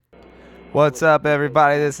What's up,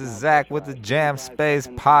 everybody? This is Zach with the Jam Space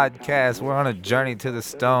Podcast. We're on a journey to the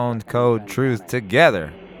Stone Cold Truth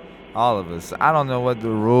together. All of us. I don't know what the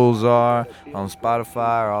rules are on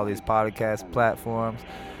Spotify or all these podcast platforms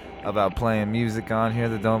about playing music on here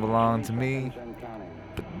that don't belong to me.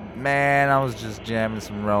 But man, I was just jamming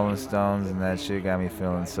some Rolling Stones and that shit got me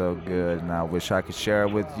feeling so good. And I wish I could share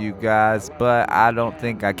it with you guys, but I don't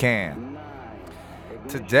think I can.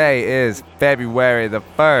 Today is February the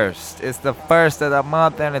 1st. It's the 1st of the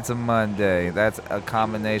month and it's a Monday. That's a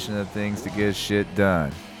combination of things to get shit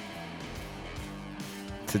done.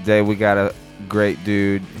 Today we got a great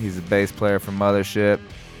dude. He's a bass player for Mothership.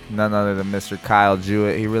 None other than Mr. Kyle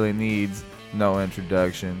Jewett. He really needs no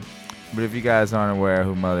introduction. But if you guys aren't aware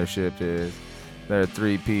who Mothership is, they're a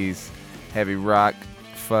three-piece heavy rock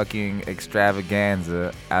fucking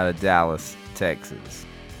extravaganza out of Dallas, Texas.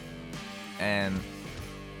 And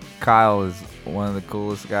Kyle is one of the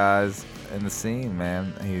coolest guys in the scene,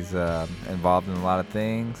 man. He's involved in a lot of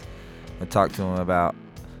things. I talked to him about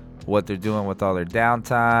what they're doing with all their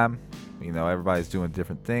downtime. You know, everybody's doing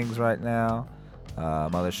different things right now.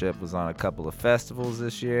 Mothership was on a couple of festivals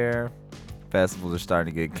this year. Festivals are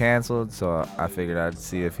starting to get canceled, so I figured I'd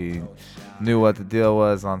see if he knew what the deal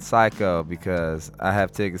was on Psycho, because I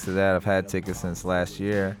have tickets to that. I've had tickets since last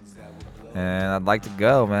year, and I'd like to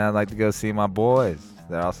go, man. I'd like to go see my boys.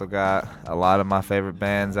 They also got a lot of my favorite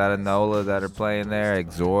bands out of NOLA that are playing there.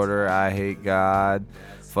 Exhorder, I Hate God,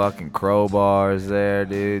 fucking Crowbar is there,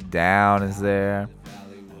 dude. Down is there.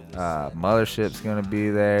 Mothership's gonna be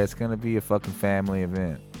there. It's gonna be a fucking family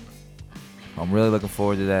event. I'm really looking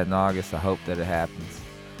forward to that in August. I hope that it happens.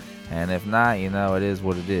 And if not, you know, it is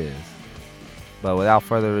what it is. But without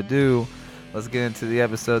further ado, let's get into the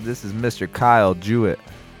episode. This is Mr. Kyle Jewett.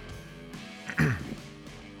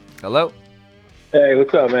 Hello? Hey,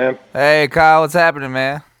 what's up, man? Hey, Kyle, what's happening,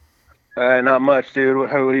 man? Not much, dude.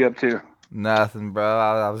 What are you up to? Nothing, bro.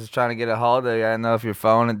 I was just trying to get a hold of you. I didn't know if your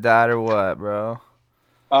phone had died or what, bro.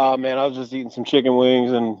 Oh, man, I was just eating some chicken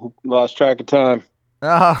wings and lost track of time.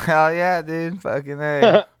 Oh, hell yeah, dude. Fucking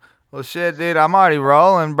hey. Well, shit, dude, I'm already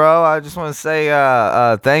rolling, bro. I just want to say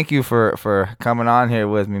thank you for coming on here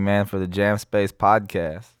with me, man, for the Jam Space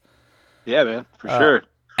Podcast. Yeah, man, for sure.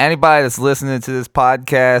 Anybody that's listening to this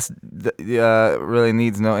podcast really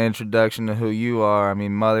needs no introduction to who you are. I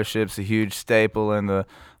mean, Mothership's a huge staple in the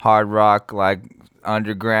hard rock, like,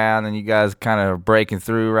 underground, and you guys kind of are breaking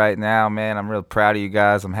through right now, man. I'm real proud of you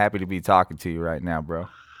guys. I'm happy to be talking to you right now, bro.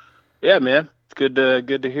 Yeah, man. It's good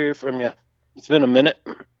to hear from you. It's been a minute.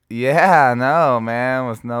 Yeah, I know, man,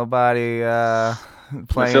 with nobody I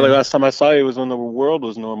playing. feel like last time I saw you was when the world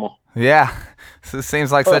was normal. Yeah, so it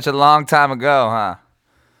seems like such a long time ago, huh?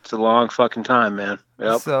 It's a long fucking time, man.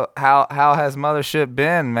 Yep. So how has Mothership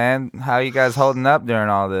been, man? How you guys holding up during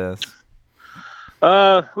all this?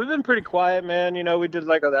 We've been pretty quiet, man. You know, we did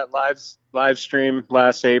like that live stream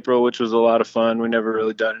last April, which was a lot of fun. We never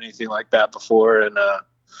really done anything like that before, and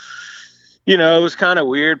you know, it was kind of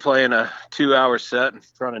weird playing a 2-hour set in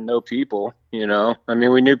front of no people, you know. I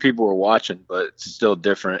mean, we knew people were watching, but it's still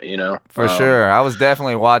different, you know. For sure. I was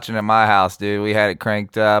definitely watching at my house, dude. We had it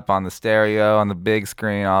cranked up on the stereo, on the big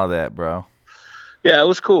screen, all that, bro. Yeah, it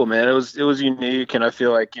was cool, man. It was unique, and I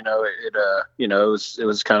feel like, you know, it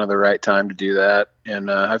was kind of the right time to do that. And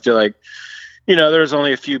I feel like, you know, there was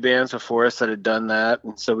only a few bands before us that had done that,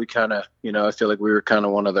 and so we kind of, you know, I feel like we were kind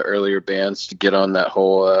of one of the earlier bands to get on that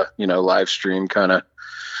whole, you know, live stream kind of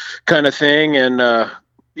thing. And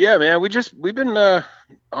yeah, man, we've been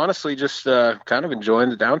honestly just kind of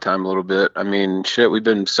enjoying the downtime a little bit. I mean, shit, we've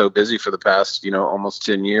been so busy for the past, you know, almost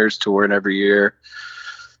 10 years, touring every year,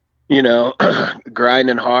 you know,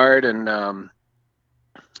 grinding hard, and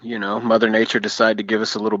you know, Mother Nature decided to give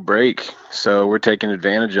us a little break, so we're taking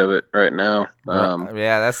advantage of it right now.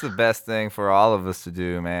 Yeah, that's the best thing for all of us to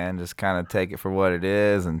do, man. Just kind of take it for what it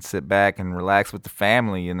is and sit back and relax with the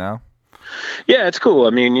family, you know? Yeah, it's cool. I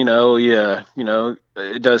mean, you know, yeah, you know,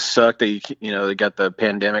 it does suck that you know, they got the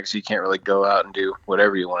pandemic, so you can't really go out and do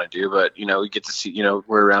whatever you want to do. But you know, we get to see, you know,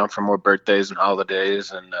 we're around for more birthdays and holidays,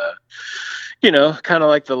 and you know, kind of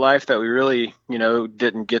like the life that we really, you know,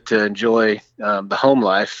 didn't get to enjoy, the home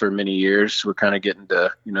life for many years. We're kind of getting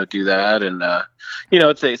to, you know, do that, and you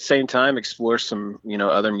know, at the same time, explore some, you know,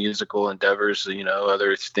 other musical endeavors, you know,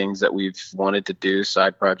 other things that we've wanted to do,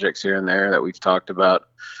 side projects here and there that we've talked about.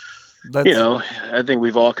 You know, I think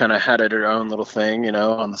we've all kind of had our own little thing, you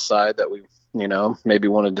know, on the side that we, you know, maybe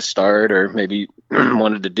wanted to start or maybe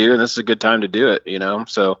wanted to do, and this is a good time to do it, you know.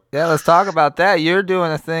 So yeah, let's talk about that. You're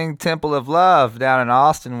doing a thing, Temple of Love, down in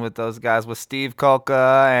Austin with those guys, with Steve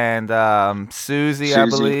Kolka and Susie, I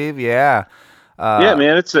believe. Yeah. Yeah,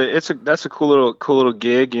 man, that's a cool little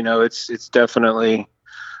gig. You know, it's definitely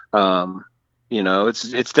um,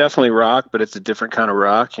 it's definitely rock, but it's a different kind of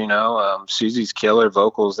rock. You know, Susie's killer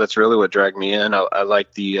vocals. That's really what dragged me in. I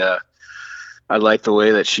like the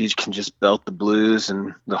way that she can just belt the blues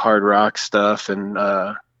and the hard rock stuff, and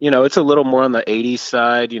it's a little more on the '80s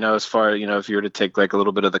side. You know, as far if you were to take like a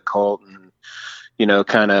little bit of the Cult and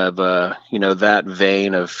kind of that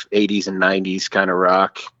vein of '80s and '90s kind of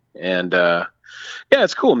rock, and yeah,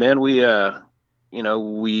 it's cool, man. We've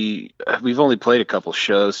only played a couple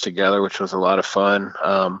shows together, which was a lot of fun.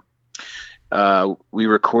 I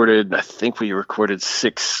think we recorded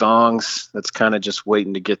 6 songs. That's kind of just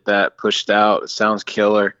waiting to get that pushed out. It sounds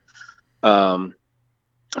killer. Um,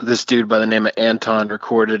 this dude by the name of Anton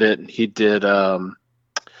recorded it. He did, oh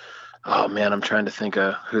man, I'm trying to think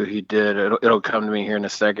of who he did. It'll come to me here in a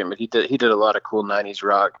second, but he did a lot of cool 90s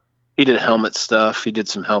rock. He did Helmet stuff. He did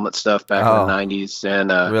some Helmet stuff back in the Oh, 90s, and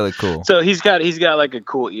really cool. so he's got like a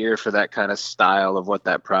cool ear for that kind of style of what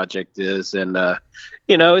that project is, and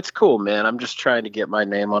it's cool, man. I'm just trying to get my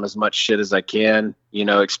name on as much shit as I can,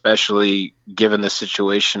 especially given the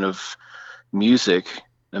situation of music.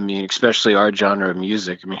 I mean, especially our genre of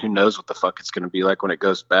music. I mean, who knows what the fuck it's going to be like when it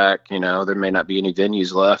goes back? There may not be any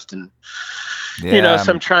venues left, and Yeah,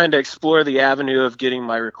 so I'm trying to explore the avenue of getting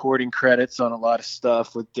my recording credits on a lot of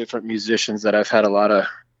stuff with different musicians that I've had a lot of,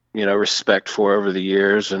 respect for over the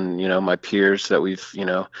years. And, my peers that we've,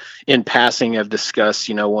 in passing have discussed,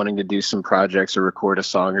 wanting to do some projects or record a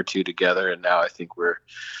song or two together. And now I think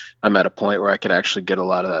I'm at a point where I could actually get a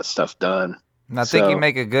lot of that stuff done. and I think you So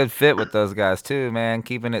make a good fit with those guys too, man.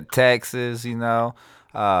 Keeping it Texas. Steve and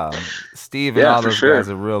yeah, all for those guys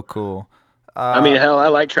sure. are real cool. I mean, Uh, hell, I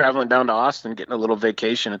like traveling down to Austin, getting a little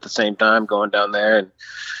vacation at the same time, going down there and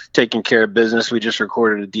taking care of business. We just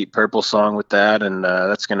recorded a Deep Purple song with that, and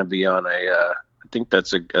that's going to be on I think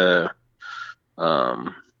that's what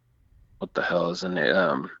the hell is in it?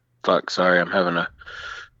 Fuck, sorry, I'm having a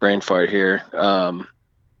brain fart here.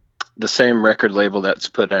 The same record label that's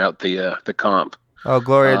put out the comp. oh,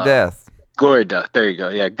 Gloria Um, Death. Glory Death. There you go.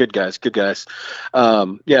 Yeah, good guys, good guys.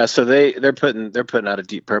 Yeah, so they're putting out a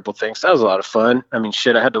Deep Purple thing. So that was a lot of fun. I mean,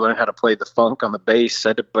 shit, I had to learn how to play the funk on the bass. I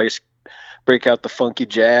had to break out the funky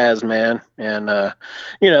jazz, man. And I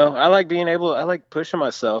like pushing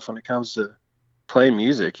myself when it comes to playing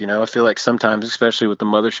music. I feel like sometimes, especially with the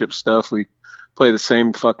Mothership stuff, we play the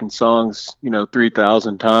same fucking songs,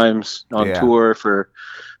 3,000 times on Yeah. tour for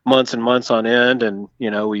months and months on end, and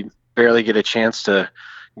we barely get a chance to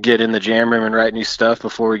get in the jam room and write new stuff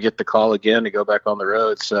before we get the call again to go back on the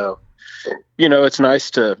road. So, it's nice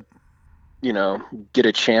to, you know, get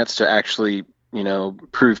a chance to actually,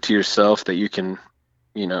 prove to yourself that you can,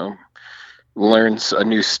 you know, learn a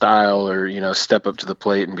new style or, step up to the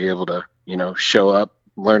plate and be able to, show up,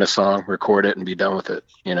 learn a song, record it and be done with it.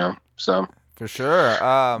 So, For sure.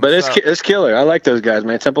 but it's, So it's killer. I like those guys,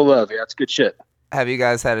 man. Temple Love. Yeah, it's good shit. have you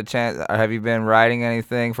guys had a chance? Or have you been writing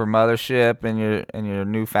anything for Mothership in your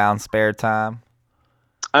newfound spare time?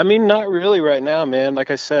 I mean, not really right now, man.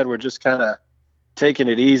 Like I said, we're just kind of taking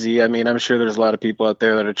it easy. I mean, I'm sure there's a lot of people out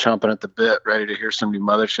there that are chomping at the bit, ready to hear some new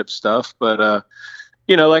Mothership stuff. But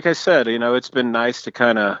like I said, it's been nice to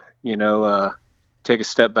kind of, take a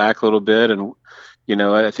step back a little bit, and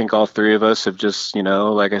I think all three of us have just,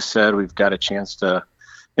 like I said, we've got a chance to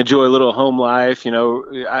enjoy a little home life.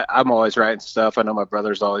 I'm always writing stuff. I know my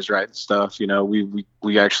brother's always writing stuff.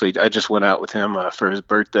 We actually, I just went out with him for his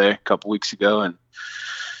birthday a couple weeks ago, and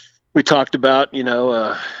we talked about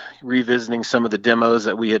revisiting some of the demos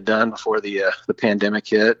that we had done before the pandemic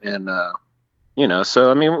hit, and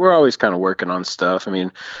so I mean, we're always kind of working on stuff. I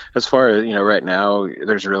mean, as far as right now,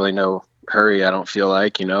 there's really no hurry. I don't feel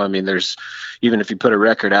like I mean, there's even if you put a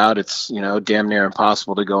record out, it's damn near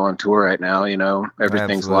impossible to go on tour right now.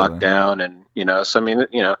 Everything's locked Absolutely. down, and so I mean,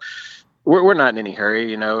 we're not in any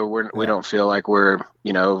hurry. We Yeah. don't feel like we're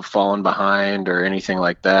falling behind or anything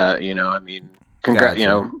like that. I mean,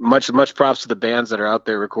 Gotcha. much props to the bands that are out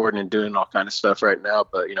there recording and doing all kind of stuff right now.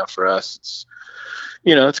 But for us,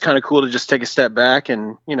 it's kind of cool to just take a step back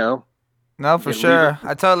and No, for leave it. sure.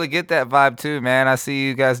 I totally get that vibe too, man. I see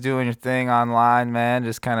you guys doing your thing online, man.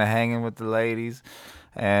 Just kind of hanging with the ladies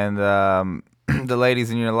and the ladies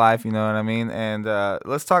in your life. You know what I mean? And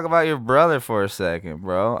let's talk about your brother for a second,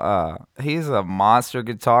 bro. He's a monster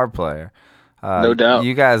guitar player. No doubt.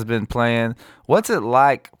 You guys been playing. What's it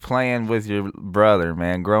like playing with your brother,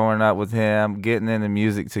 man? Growing up with him, getting into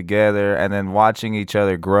music together, and then watching each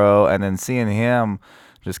other grow, and then seeing him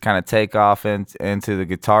just kind of take off into the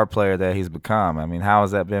guitar player that he's become. I mean, how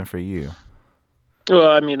has that been for you? Well,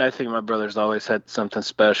 I mean, I think my brother's always had something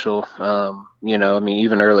special. I mean,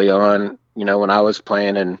 even early on, when I was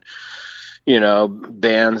playing in,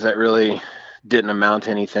 bands that really didn't amount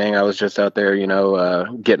to anything, I was just out there,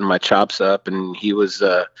 getting my chops up, and he was,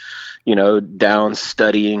 down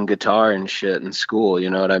studying guitar and shit in school. You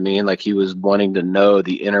know what I mean? Like he was wanting to know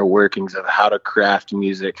the inner workings of how to craft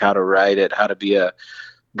music, how to write it, how to be a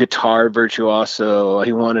guitar virtuoso.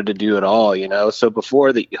 He wanted to do it all, So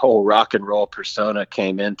before the whole rock and roll persona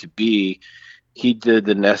came into be, he did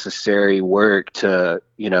the necessary work to,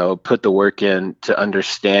 put the work in to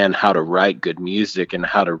understand how to write good music and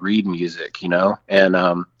how to read music,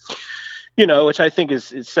 and which I think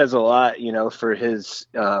it says a lot, for his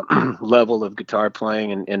level of guitar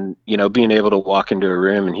playing and being able to walk into a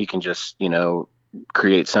room and he can just,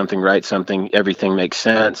 create something, write something, everything makes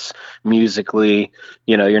sense musically.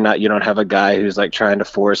 You don't have a guy who's like trying to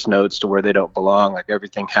force notes to where they don't belong. Like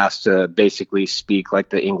everything has to basically speak like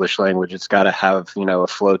the English language. It's got to have, a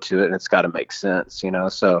flow to it, and it's got to make sense,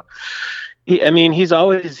 so he's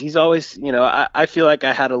always, I feel like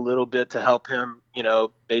I had a little bit to help him,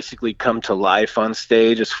 basically come to life on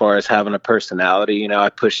stage as far as having a personality. I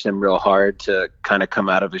pushed him real hard to kind of come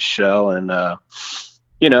out of his shell. And, I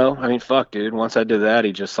mean, fuck, dude, once I did that,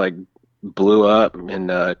 he just like blew up and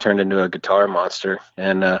turned into a guitar monster.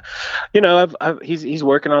 And, he's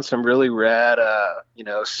working on some really rad,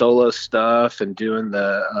 solo stuff and doing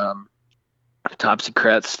the Topsy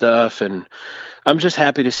Kret stuff. And, I'm just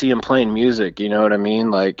happy to see him playing music. You know what I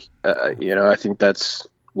mean? Like, I think that's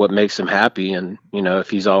what makes him happy. And,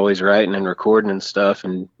 if he's always writing and recording and stuff,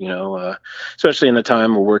 and, especially in the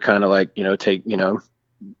time where we're kind of like,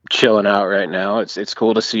 chilling out right now, it's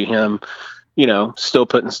cool to see him, still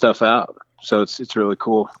putting stuff out. So it's really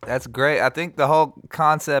cool. That's great. I think the whole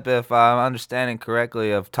concept, if I'm understanding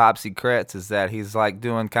correctly, of Topsy Kretz is that he's like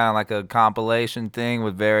doing kind of like a compilation thing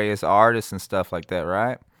with various artists and stuff like that,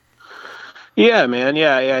 right? Yeah, man.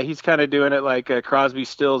 Yeah. He's kind of doing it like a Crosby,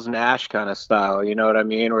 Stills, Nash kind of style. You know what I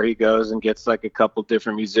mean? Where he goes and gets like a couple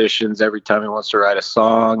different musicians every time he wants to write a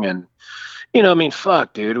song. And, I mean,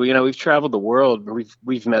 fuck, dude. We've traveled the world.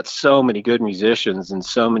 We've met so many good musicians and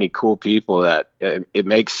so many cool people that it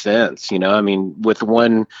makes sense. I mean, with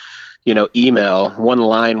one, email, one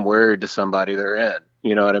line word to somebody, they're in.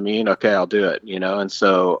 You know what I mean? Okay, I'll do it. And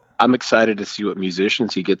so I'm excited to see what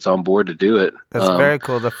musicians he gets on board to do it. That's very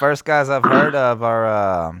cool. The first guys I've heard of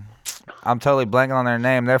are, I'm totally blanking on their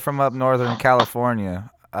name. They're from up Northern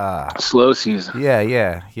California. Slow Season.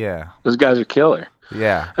 Yeah. Those guys are killer.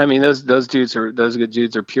 Yeah. I mean, those good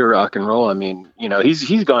dudes are pure rock and roll. I mean,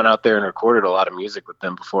 he's gone out there and recorded a lot of music with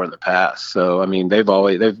them before in the past. So I mean, they've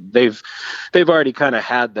already kind of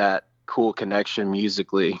had that cool connection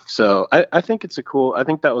musically. So I think I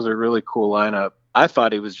think that was a really cool lineup. I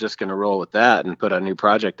thought he was just going to roll with that and put a new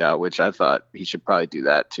project out, which I thought he should probably do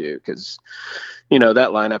that too. Cause that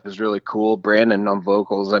lineup is really cool. Brandon on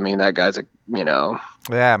vocals. I mean, that guy's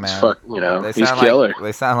yeah, man. He's killer.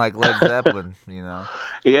 They sound like Led Zeppelin,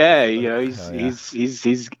 Yeah.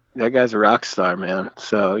 He's that guy's a rock star, man.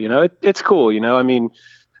 So, it's cool. I mean,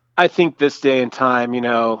 I think this day and time, you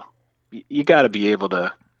got to be able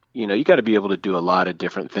to, do a lot of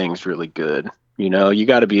different things really good. You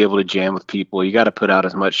got to be able to jam with people. You got to put out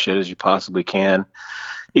as much shit as you possibly can.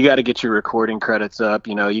 You got to get your recording credits up.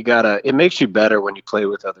 It makes you better when you play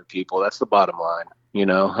with other people. That's the bottom line.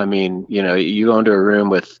 I mean, you go into a room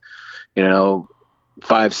with,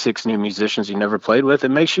 5, 6 new musicians you never played with. It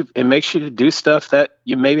makes you do stuff that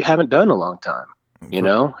you maybe haven't done in a long time, and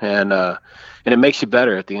it makes you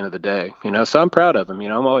better at the end of the day, so I'm proud of him.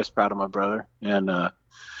 I'm always proud of my brother. And,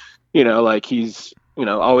 like he's,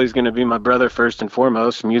 always going to be my brother first and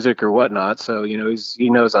foremost, music or whatnot. So, he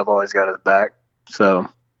knows I've always got his back. So,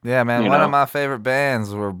 yeah, man, one of my favorite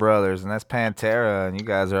bands were brothers, and that's Pantera, and you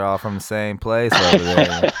guys are all from the same place over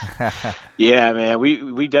there. Yeah, man,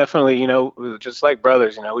 we definitely, just like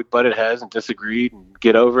brothers, we butted heads and disagreed and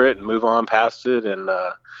get over it and move on past it. And,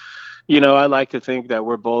 I like to think that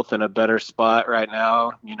we're both in a better spot right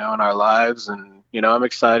now, in our lives. And, I'm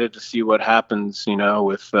excited to see what happens,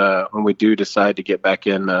 with when we do decide to get back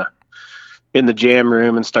in the jam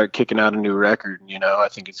room and start kicking out a new record. I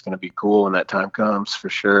think it's going to be cool when that time comes, for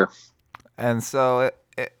sure. And so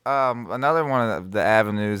another one of the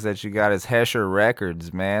avenues that you got is Hesher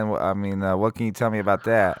Records, man. I mean, what can you tell me about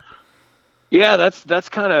that? Yeah, that's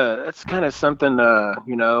kind of something,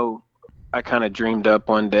 I kind of dreamed up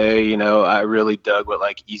one day, you know, I really dug what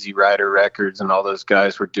like Easy Rider Records and all those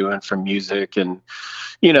guys were doing for music, and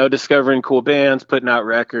you know, discovering cool bands, putting out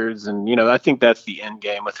records. And, you know, I think that's the end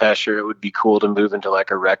game with Hesher. It would be cool to move into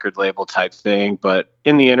like a record label type thing. But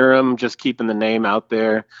in the interim, just keeping the name out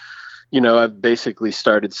there. You know, I've basically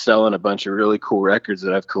started selling a bunch of really cool records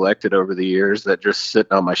that I've collected over the years that just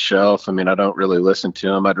sitting on my shelf. I mean, I don't really listen to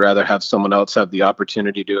them. I'd rather have someone else have the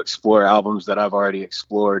opportunity to explore albums that I've already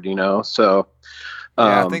explored, you know? So,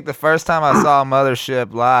 Yeah, I think the first time I saw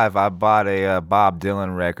Mothership live, I bought a Bob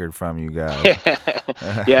Dylan record from you guys.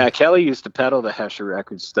 yeah, Kelly used to peddle the Hesher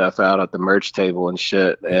record stuff out at the merch table and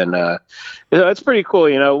shit, and you know, it's pretty cool.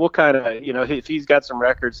 You know, we'll kind of, you know, if he's got some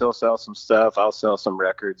records, he'll sell some stuff. I'll sell some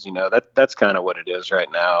records. You know, that's kind of what it is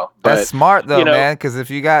right now. But That's smart though, you know, man. Because if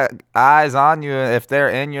you got eyes on you, if they're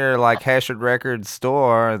in your like Hesher record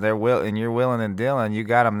store, and you're willing and dealing, you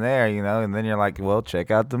got them there, you know. And then you're like, well, check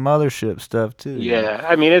out the Mothership stuff too. You know? yeah,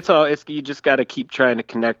 I mean, it's you just got to keep trying to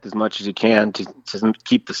connect as much as you can to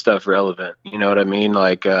keep the stuff relevant. You know what I mean?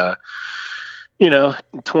 Like, you know,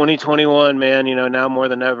 2021, man, you know, now more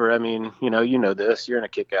than ever. I mean, you know this, you're in a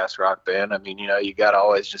kick-ass rock band. I mean, you know, you got to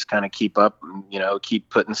always just kind of keep up, and, you know, keep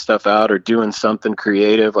putting stuff out or doing something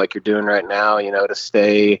creative like you're doing right now, you know, to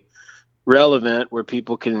stay relevant where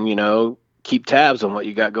people can, you know, keep tabs on what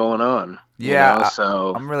you got going on. Yeah, You know,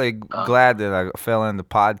 so I'm really um, glad that I fell into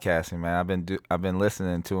podcasting, man. I've been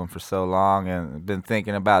listening to them for so long and been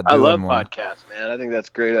thinking about I doing love one. podcasts, man. I think that's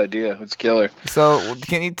a great idea. It's killer. So,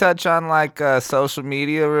 can you touch on like social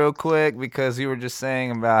media real quick? Because you were just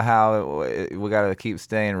saying about how we got to keep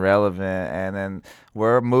staying relevant, and then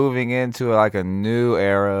we're moving into like a new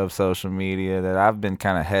era of social media that I've been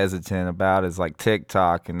kind of hesitant about, is like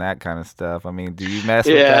TikTok and that kind of stuff. I mean, do you mess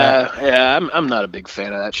with that? Yeah. I'm not a big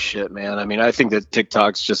fan of that shit, man. I mean, I think that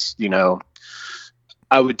TikTok's just, you know,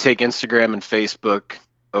 I would take Instagram and Facebook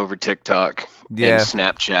over TikTok and Yeah,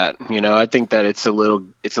 Snapchat. You know, I think that it's a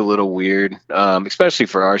little weird, especially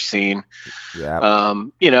for our scene. yeah.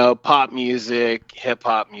 You know, pop music, hip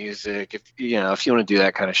hop music. If you know, if you want to do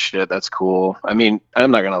that kind of shit, that's cool. I mean,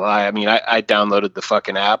 I'm not gonna lie. I mean, I downloaded the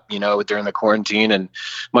fucking app, you know, during the quarantine, and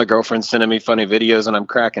my girlfriend's sending me funny videos, and I'm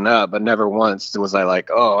cracking up. But never once was I like,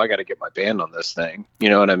 oh, I got to get my band on this thing. You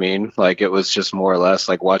know what I mean? Like it was just more or less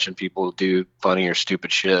like watching people do funny or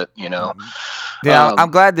stupid shit. You know. Yeah, I'm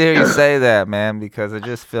Um, glad to hear you say that, man, because I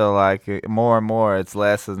just feel like more and more it's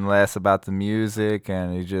less and less about the music,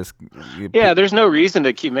 and Yeah, there's no reason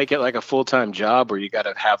to keep make it like a full time job where you got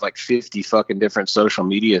to have like 50 fucking different social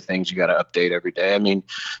media things you got to update every day. I mean,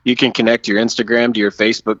 you can connect your Instagram to your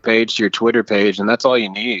Facebook page to your Twitter page, and that's all you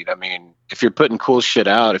need. I mean, if you're putting cool shit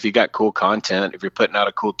out, if you got cool content, if you're putting out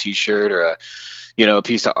a cool T-shirt or a you know, a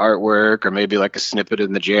piece of artwork or maybe like a snippet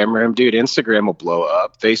in the jam room, dude, Instagram will blow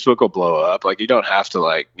up. Facebook will blow up. Like you don't have to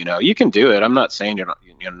like, you know, you can do it. I'm not saying you're not,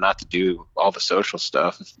 you know, not to do all the social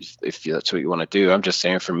stuff if that's what you want to do. I'm just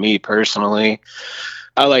saying for me personally,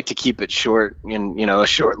 I like to keep it short and, you know, a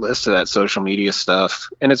short list of that social media stuff.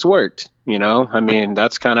 And it's worked, you know, I mean,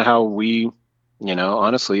 that's kind of how we, you know,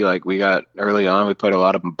 honestly, like we got early on, we put a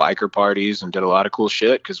lot of biker parties and did a lot of cool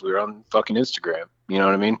shit because we were on fucking Instagram. You know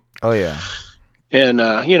what I mean? oh yeah. And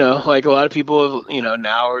you know, like a lot of people, you know,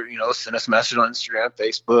 now are, you know, send us a message on Instagram,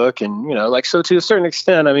 Facebook, and you know, like so to a certain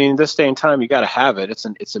extent. I mean, this day and time, you got to have it. It's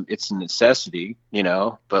a necessity, you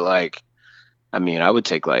know. But like, I mean, I'd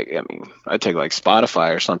take like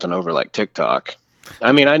Spotify or something over like TikTok.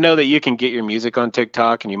 I mean, I know that you can get your music on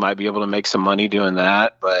TikTok and you might be able to make some money doing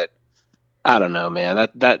that, but I don't know, man.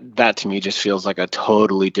 That to me just feels like a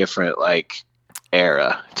totally different like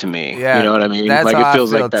era to me. You Yeah, know what I mean? that's Like how it I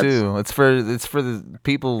feels feel like that's too. It's for the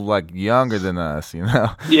people like younger than us, you know.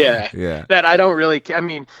 yeah, Yeah. that I don't really. I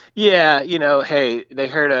mean, yeah, you know, hey, they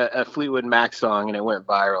heard a Fleetwood Mac song and it went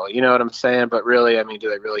viral. You know what I'm saying? But really, I mean, do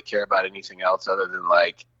they really care about anything else other than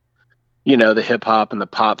like, you know, the hip hop and the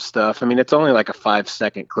pop stuff? I mean, it's only like a 5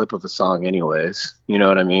 second clip of a song, anyways. You know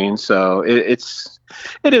what I mean? So it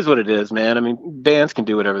is what it is, man. I mean, bands can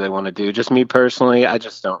do whatever they want to do. Just me personally, I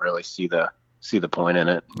just don't really see the point in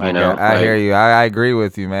it. You know, I hear you. I agree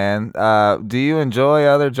with you, man. Do you enjoy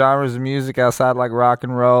other genres of music outside like rock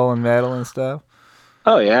and roll and metal and stuff?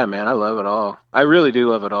 oh yeah, man, I love it all. I really do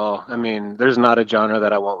love it all. I mean, there's not a genre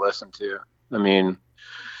that I won't listen to. I mean,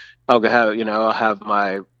 I'll have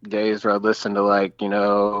my days where I listen to like, you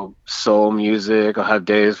know, soul music. I'll have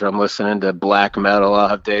days where I'm listening to black metal. I'll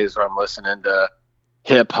have days where I'm listening to,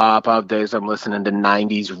 hip hop. Nowadays I'm listening to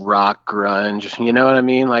 90s rock, grunge. You know what I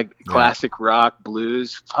mean? Like Yeah. classic rock,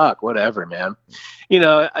 blues. Fuck, whatever, man.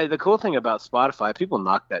 The cool thing about Spotify, people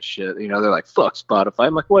knock that shit. They're like, "Fuck Spotify."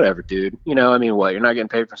 I'm like, "Whatever, dude." I mean, what? You're not getting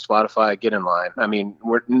paid from Spotify. Get in line. I mean,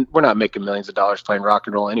 we're not making millions of dollars playing rock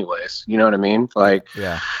and roll, anyways. You know what I mean? Like,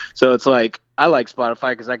 Yeah. so it's like I like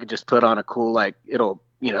Spotify because I could just put on a cool, like, it'll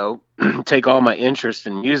take all my interest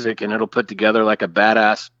in music and it'll put together like a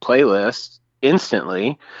badass playlist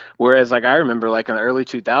instantly. Whereas like I remember like in the early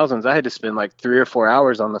 2000s, I had to spend like 3 or 4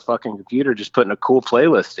 hours on the fucking computer just putting a cool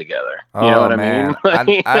playlist together. You know Oh what I mean?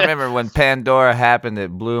 man, I remember when Pandora happened.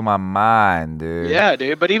 It blew my mind, dude. Yeah,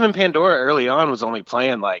 dude. But even Pandora early on was only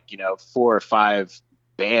playing like, 4 or 5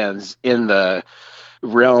 bands in the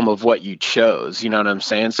realm of what you chose. You know what I'm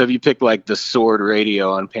saying? So if you pick like the Sword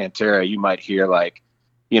Radio on Pantera, you might hear like,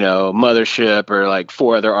 Mothership or like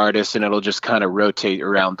 4 other artists, and it'll just kind of rotate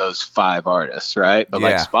around those 5 artists, right? But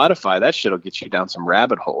like Yeah. Spotify, that shit'll get you down some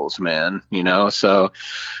rabbit holes, man. So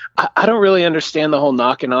I don't really understand the whole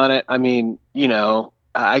knocking on it. I mean,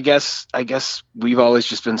 I guess we've always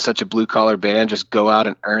just been such a blue collar band, just go out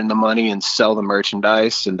and earn the money and sell the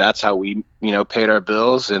merchandise, and that's how we, paid our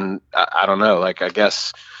bills. And I don't know, like I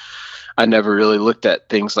guess I never really looked at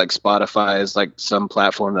things like Spotify as like some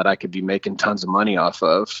platform that I could be making tons of money off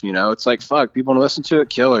of. It's like, fuck, people want to listen to it,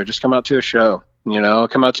 killer. Just come out to a show.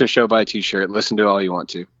 Come out to a show, buy a T-shirt, listen to it all you want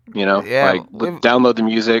to. Yeah. Download the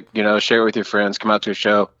music. Share it with your friends. Come out to a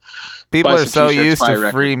show. People Buy are some so T-shirts, used buy a to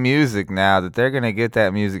record. free music now that they're gonna get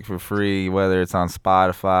that music for free, whether it's on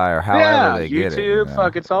Spotify or however Yeah, they get it. YouTube,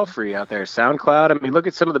 fuck, it's all free out there. SoundCloud. I mean, look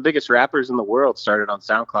at some of the biggest rappers in the world started on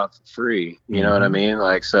SoundCloud for free. You know what I Mhm. mean?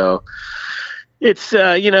 Like, so it's,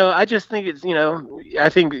 I just think it's, I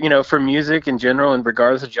think, for music in general and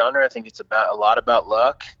regardless of genre, I think it's about a lot about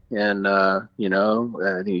luck. And, I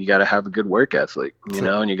think you got to have a good work ethic,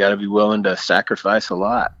 So and you got to be willing to sacrifice a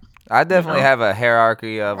lot. I definitely know? have a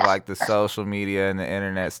hierarchy of like the social media and the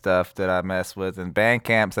internet stuff that I mess with, and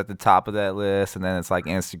Bandcamp's at the top of that list, and then it's like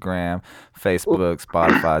Instagram, Well, Facebook,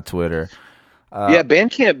 Spotify, Twitter. yeah,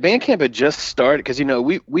 Bandcamp had just started because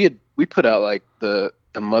we put out like the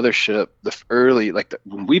Mothership, early like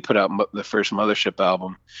when we put out the first Mothership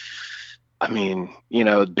album. I mean,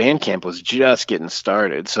 Bandcamp was just getting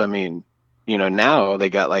started. So I mean, now they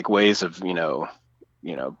got like ways of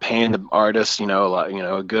paying the artists a lot,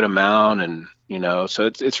 a good amount, and so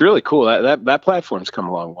it's really cool. That platform's come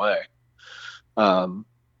a long way.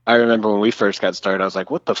 I remember when we first got started, I was like,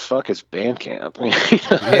 "What the fuck is Bandcamp?"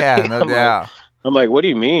 Yeah, no doubt. I'm like, "What do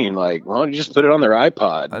you mean? Like, why don't you just put it on their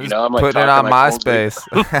iPod?" I just I'm like putting it on talking like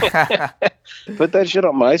MySpace. put that shit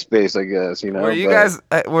on MySpace, I guess. Were you guys?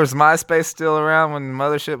 Was MySpace still around when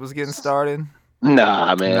Mothership was getting started?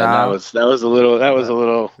 Nah, man, No. that was a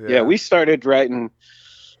little. Yeah, Yeah. we started writing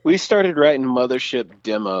Mothership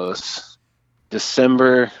demos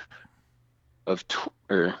December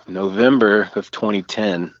or November of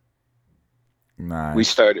 2010.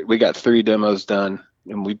 Nice. We got 3 demos done,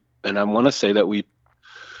 and I want to say that we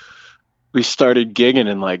started gigging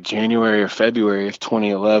in like January or February of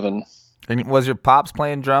 2011. And was your pops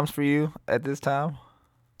playing drums for you at this time?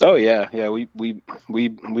 Oh yeah, yeah. We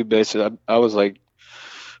basically. I was like,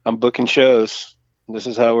 I'm booking shows. This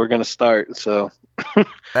is how we're gonna start. So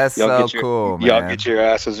That's so cool, man. y'all get your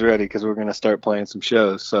asses ready because we're gonna start playing some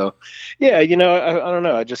shows. So yeah, I don't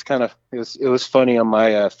know. I just kind of it was funny on my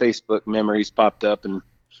Facebook memories popped up, and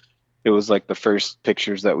it was like the first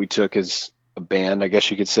pictures that we took as a band, I guess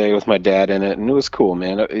you could say, with my dad in it, and it was cool,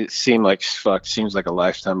 man. It seemed like seems like a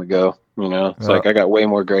lifetime ago. It's like I got way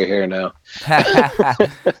more gray hair now.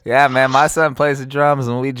 Yeah, man. My son plays the drums,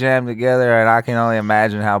 and we jam together, and I can only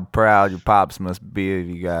imagine how proud your pops must be of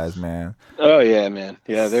you guys, man. Oh yeah, man.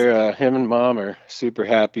 Yeah, they're him and mom are super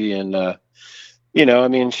happy, and I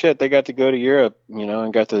mean, shit, they got to go to Europe,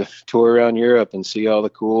 and got to tour around Europe and see all the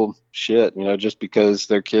cool shit, just because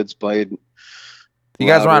their kids played. You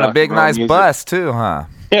guys were on a big, nice music. bus too, huh?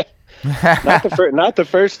 Yeah. Not the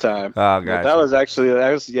first time. Oh, But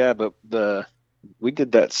gotcha. but we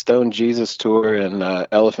did that Stone Jesus tour and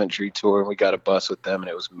Elephant Tree tour, and we got a bus with them, and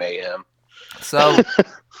it was mayhem. So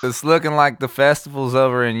it's looking like the festivals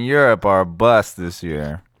over in Europe are a bust this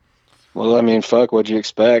year. Well, I mean, fuck, what'd you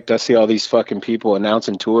expect? I see all these fucking people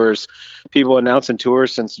announcing tours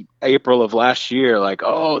since April of last year. Like,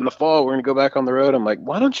 oh, in the fall, we're going to go back on the road. I'm like,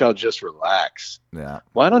 why don't y'all just relax? Yeah.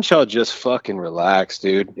 Why don't y'all just fucking relax,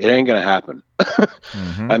 dude? It ain't going to happen.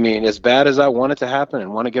 Mm-hmm. I mean, as bad as I want it to happen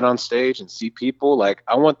and want to get on stage and see people, like,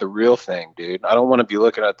 I want the real thing, dude. I don't want to be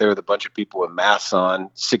looking out there with a bunch of people with masks on,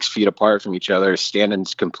 6 feet apart from each other, standing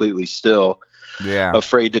completely still, Yeah.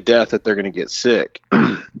 afraid to death that they're going to get sick.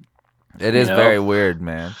 It You is know, very weird,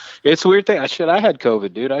 man. it's a weird thing. I had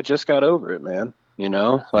COVID, dude. I just got over it, man.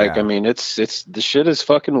 Like, I Yeah. mean, it's the shit is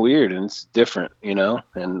fucking weird and it's different,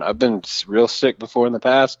 and I've been real sick before in the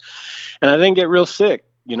past, and I didn't get real sick,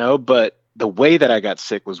 but the way that I got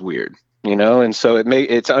sick was weird, and so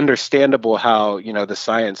it's understandable how, the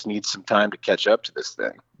science needs some time to catch up to this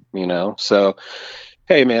thing, so,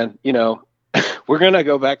 hey, man, we're going to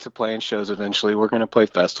go back to playing shows eventually. We're going to play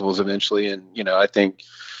festivals eventually. And, I think,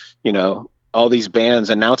 all these bands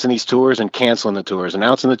announcing these tours and canceling the tours,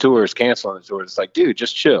 announcing the tours, canceling the tours. It's like, dude,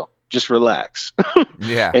 just chill, just relax,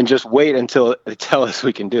 Yeah. and just wait until they tell us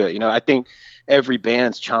we can do it. I think every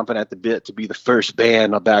band's chomping at the bit to be the first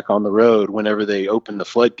band back on the road whenever they open the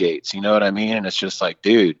floodgates. You know what I mean? And it's just like,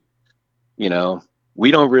 dude, we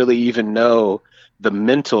don't really even know the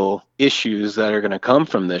mental issues that are going to come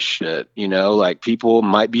from this shit. Like people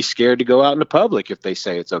might be scared to go out in the public if they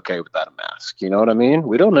say it's okay without a mask. You know what I mean?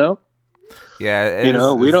 We don't know.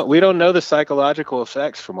 Yeah. We don't know the psychological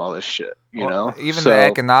effects from all this shit. Even So, the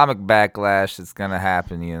economic backlash that's gonna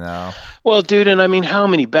happen. well, dude, and I mean, how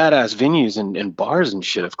many badass venues and bars and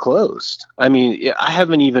shit have closed? I mean, I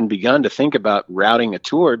haven't even begun to think about routing a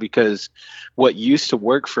tour because what used to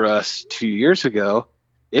work for us 2 years ago,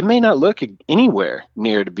 it may not look anywhere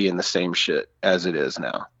near to being the same shit as it is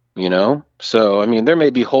now. So I mean, there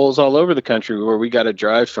may be holes all over the country where we got to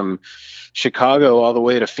drive from Chicago all the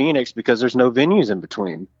way to Phoenix because there's no venues in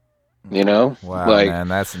between. Wow, Like, man,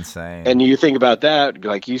 that's insane. and you think about that,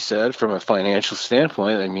 like you said, from a financial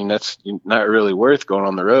standpoint, I mean, that's not really worth going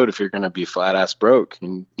on the road if you're going to be flat ass broke,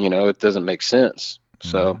 and it doesn't make sense.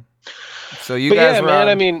 So, So you but guys yeah, were man, on-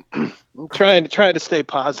 I mean, I'm trying to stay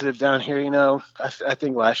positive down here. I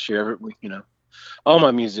think last year, all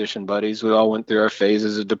my musician buddies, we all went through our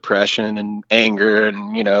phases of depression and anger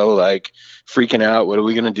and, like freaking out. What are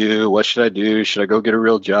we going to do? What should I do? Should I go get a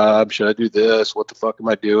real job? Should I do this? What the fuck am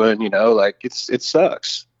I doing? Like it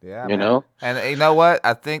sucks. Yeah, you man. know? And you know what?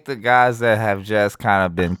 I think the guys that have just kind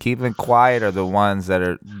of been keeping quiet are the ones that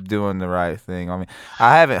are doing the right thing. I mean,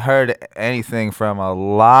 I haven't heard anything from a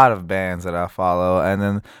lot of bands that I follow, and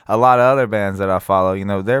then a lot of other bands that I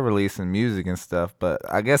follow, they're releasing music and stuff. But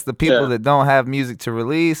I guess the people that don't have music to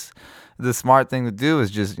release, the smart thing to do is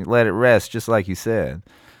just let it rest, just like you said.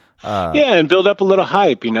 Yeah, and build up a little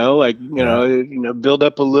hype, build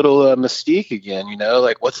up a little mystique again,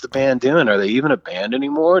 like what's the band doing? Are they even a band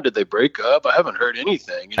anymore? Did they break up? I haven't heard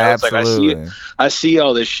anything. It's like I see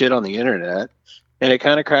all this shit on the internet, and it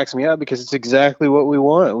kind of cracks me up because it's exactly what we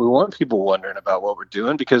want. We want people wondering about what we're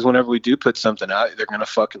doing because whenever we do put something out, they're gonna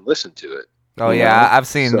fucking listen to it. Oh yeah, I've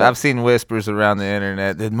seen whispers around the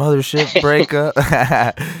internet. Did Mothership break up?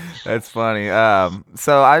 That's funny.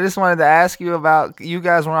 So I just wanted to ask you about, you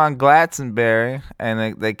guys were on Glastonbury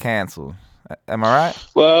and they canceled. Am I right?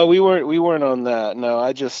 Well, we weren't on that. No,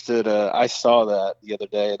 I just did. I saw that the other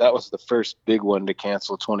day. That was the first big one to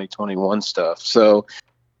cancel 2021 stuff. So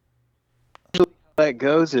how that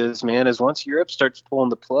goes is once Europe starts pulling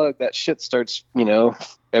the plug, that shit starts,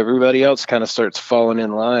 everybody else kind of starts falling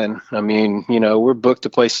in line. I mean, we're booked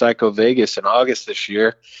to play Psycho Vegas in August this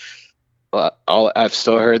year. I've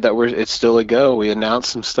still heard that it's still a go. We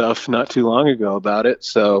announced some stuff not too long ago about it.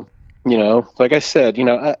 So, like I said,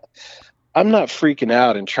 I'm not freaking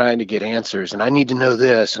out and trying to get answers, and I need to know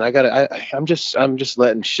this, and I'm just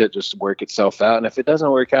letting shit just work itself out. And if it doesn't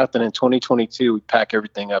work out, then in 2022 we pack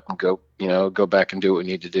everything up and go back and do what we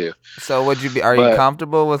need to do. So are you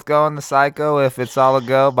comfortable with going to Psycho if it's all a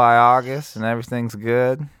go by August and everything's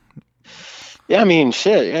good? Yeah, I mean,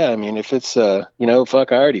 shit. Yeah, I mean, if it's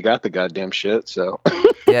fuck, I already got the goddamn shit, so.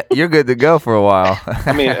 Yeah, you're good to go for a while.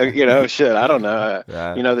 I mean, shit. I don't know.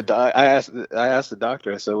 I asked the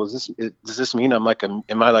doctor. I said, does this mean am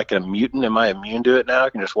I like a mutant? Am I immune to it now? I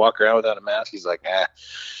can just walk around without a mask? He's like,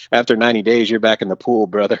 after 90 days, you're back in the pool,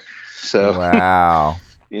 brother. So. Wow.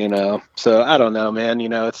 So I don't know, man.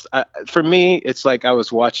 For me, it's like I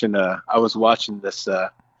was watching this.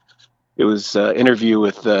 It was interview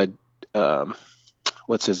with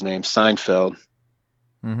what's his name, Seinfeld.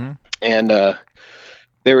 Mm-hmm. And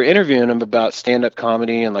they were interviewing him about stand-up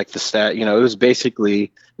comedy and like the stat. It was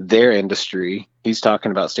basically their industry. He's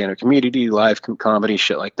talking about stand-up community, live comedy,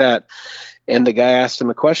 shit like that. And the guy asked him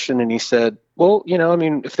a question, and he said, well, I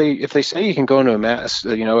mean, if they say you can go into a mass,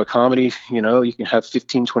 a comedy, you can have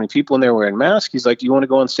 15, 20 people in there wearing masks. He's like, do you want to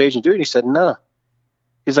go on stage and do it? And he said, no.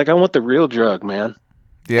 He's like, I want the real drug, man.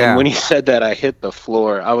 Yeah. And when he said that, I hit the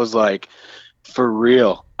floor. I was like, for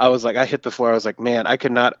real. I hit the floor. I was like, man, I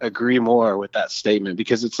could not agree more with that statement,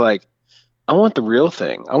 because it's like, I want the real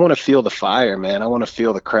thing. I want to feel the fire, man. I want to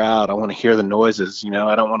feel the crowd. I want to hear the noises.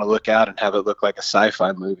 I don't want to look out and have it look like a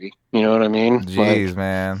sci-fi movie. You know what I mean? Jeez,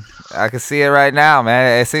 man. I can see it right now,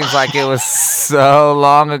 man. It seems like it was so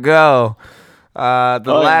long ago. The Oh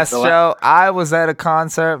yeah, last show, I was at a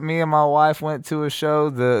concert. Me and my wife went to a show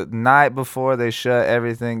the night before they shut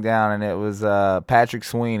everything down, and it was Patrick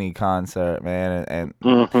Sweeney concert, man,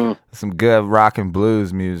 and some good rock and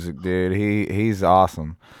blues music, dude. He's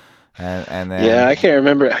awesome. And yeah, I then can't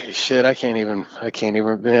remember. Shit, I can't even.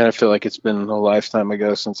 Man, I feel like it's been a lifetime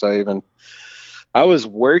ago since I was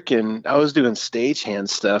working. I was doing stagehand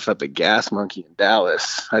stuff up at Gas Monkey in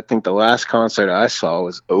Dallas. I think the last concert I saw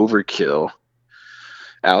was Overkill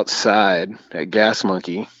outside at Gas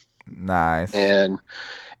Monkey, nice. and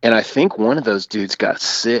I think one of those dudes got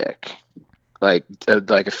sick, like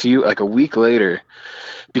a week later,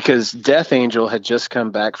 because Death Angel had just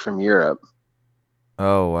come back from Europe,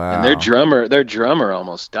 Oh wow. and their drummer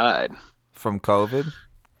almost died From COVID?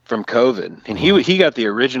 from COVID, and he got the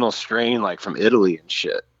original strain like from Italy and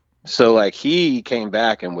shit. So like he came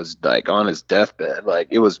back and was like on his deathbed. Like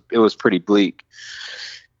it was pretty bleak,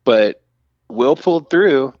 but Will pulled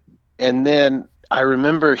through, and then I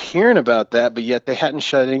remember hearing about that, but yet they hadn't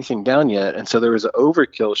shut anything down yet, and so there was an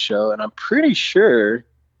Overkill show, and I'm pretty sure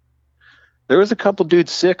there was a couple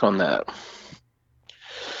dudes sick on that.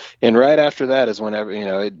 And right after that is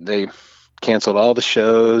whenever they canceled all the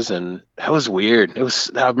shows, and that was weird.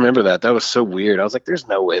 I remember that was so weird. I was like, there's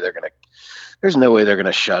no way they're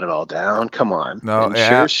gonna shut it all down. Come on. No, And yeah.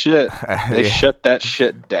 sure as shit, they Yeah. shut that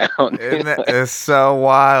shit down. It's so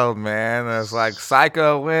wild, man. It's like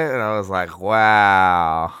Psycho went, and I was like,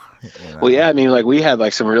 wow. Well, yeah, I mean, like we had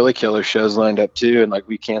like some really killer shows lined up too, and like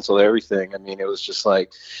we canceled everything. I mean, it was just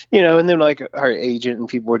like, and then like our agent and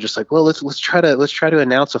people were just like, well, let's try to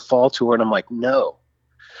announce a fall tour, and I'm like, no,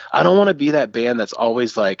 I don't want to be that band that's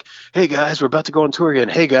always like, hey guys, we're about to go on tour again.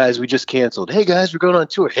 Hey guys, we just canceled. Hey guys, we're going on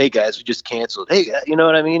tour. Hey guys, we just canceled. Hey guys, you know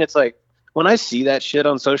what I mean? It's like when I see that shit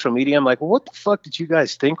on social media, I'm like, well, what the fuck did you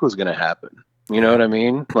guys think was gonna happen? You know what I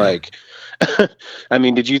mean? Like, I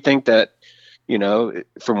mean, did you think that?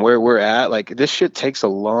 From where we're at, like this shit takes a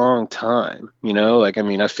long time, like, I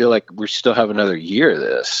mean, I feel like we still have another year of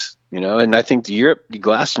this, and I think the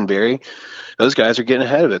Glastonbury, those guys are getting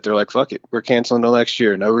ahead of it. They're like, fuck it, we're canceling till next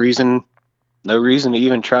year. No reason to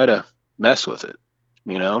even try to mess with it,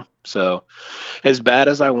 So as bad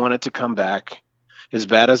as I want it to come back, as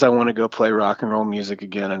bad as I want to go play rock and roll music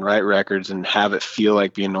again and write records and have it feel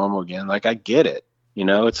like being normal again, like I get it.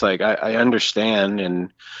 It's like I understand,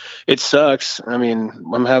 and it sucks. I mean,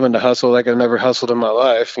 I'm having to hustle like I've never hustled in my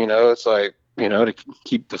life. It's like, to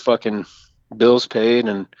keep the fucking bills paid.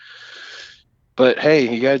 But hey,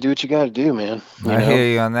 you got to do what you got to do, man. I hear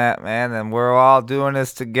you on that, man. And we're all doing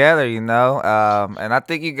this together, and I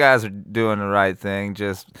think you guys are doing the right thing.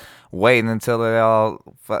 Just waiting until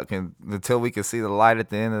until we can see the light at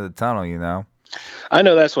the end of the tunnel, I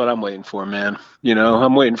know that's what I'm waiting for, man.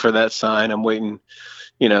 I'm waiting for that sign. I'm waiting.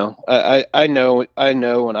 I know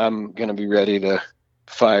when I'm gonna be ready to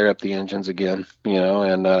fire up the engines again.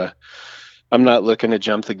 And I'm not looking to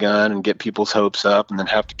jump the gun and get people's hopes up and then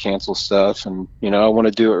have to cancel stuff. And I want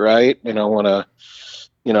to do it right, and I want to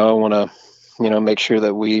make sure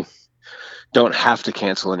that we don't have to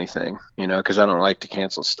cancel anything. Because I don't like to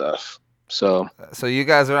cancel stuff. So you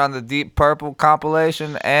guys are on the Deep Purple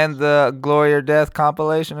compilation and the Glory or Death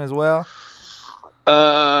compilation as well?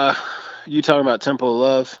 You talking about Temple of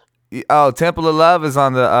Love? Oh, Temple of Love is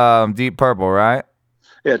on the Deep Purple, right?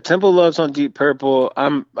 Yeah, Temple of Love's on Deep Purple.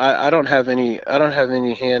 I don't have any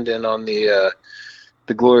hand in on the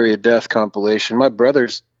Glory of Death compilation. My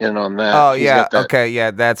brother's in on that. Oh, yeah. Okay,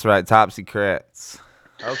 yeah, that's right. Top Secrets.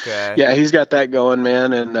 Okay. Yeah, he's got that going,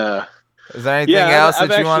 man. And is there anything else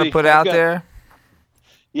that you want to put out there?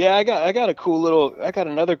 Yeah, I got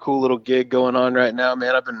another cool little gig going on right now,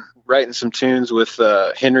 man. I've been writing some tunes with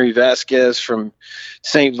Henry Vasquez from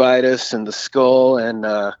St. Vitus and the Skull, and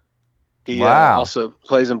he also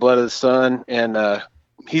plays in Blood of the Sun, and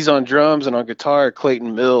he's on drums, and on guitar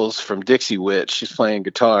Clayton Mills from Dixie Witch. He's playing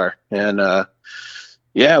guitar, and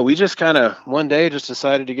yeah, we just kind of one day just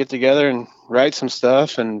decided to get together and write some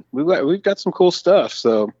stuff, and we've got some cool stuff.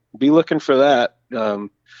 So be looking for that.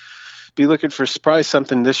 Be looking for probably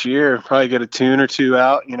something this year. Probably get a tune or two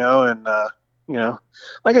out, and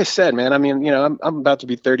like I said, man. I mean, I'm about to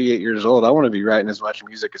be 38 years old. I want to be writing as much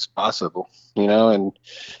music as possible, and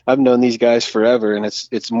I've known these guys forever, and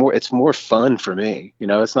it's more fun for me.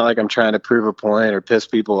 It's not like I'm trying to prove a point or piss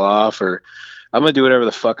people off, or I'm gonna do whatever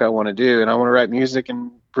the fuck I want to do, and I want to write music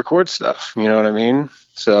and record stuff. You know what I mean?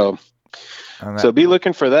 So So be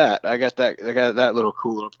looking for that. I got that little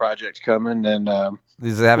cool little project coming, and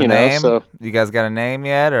does it have a name? So you guys got a name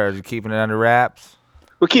yet, or are you keeping it under wraps?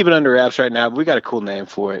 We're keeping it under wraps right now, but we got a cool name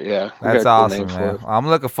for it. Yeah, that's awesome, man. I'm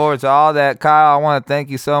looking forward to all that, Kyle. I want to thank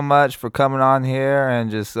you so much for coming on here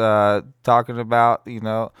and just talking about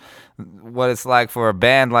what it's like for a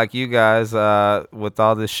band like you guys with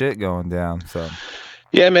all this shit going down. So.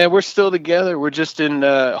 Yeah, man, we're still together. We're just in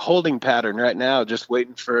holding pattern right now, just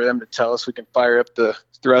waiting for them to tell us we can fire up the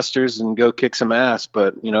thrusters and go kick some ass.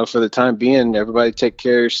 But for the time being, everybody take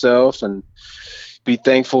care of yourself and be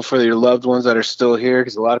thankful for your loved ones that are still here,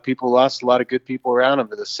 because a lot of people lost a lot of good people around them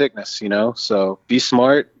to the sickness, so be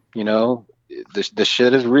smart. The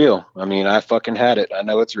shit is real. I mean, I fucking had it. I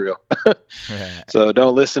know it's real. So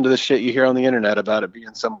don't listen to the shit you hear on the internet about it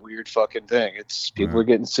being some weird fucking thing. It's people are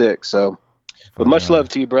getting sick. So, but much love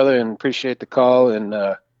to you, brother, and appreciate the call. And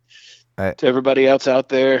to everybody else out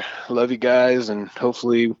there, love you guys. And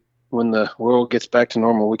hopefully when the world gets back to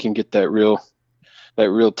normal, we can get that real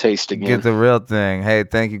taste again. Get the real thing. Hey,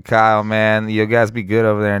 thank you, Kyle, man. You guys be good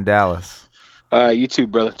over there in Dallas. You too,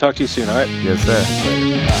 brother. Talk to you soon, all right? Yes,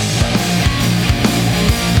 sir.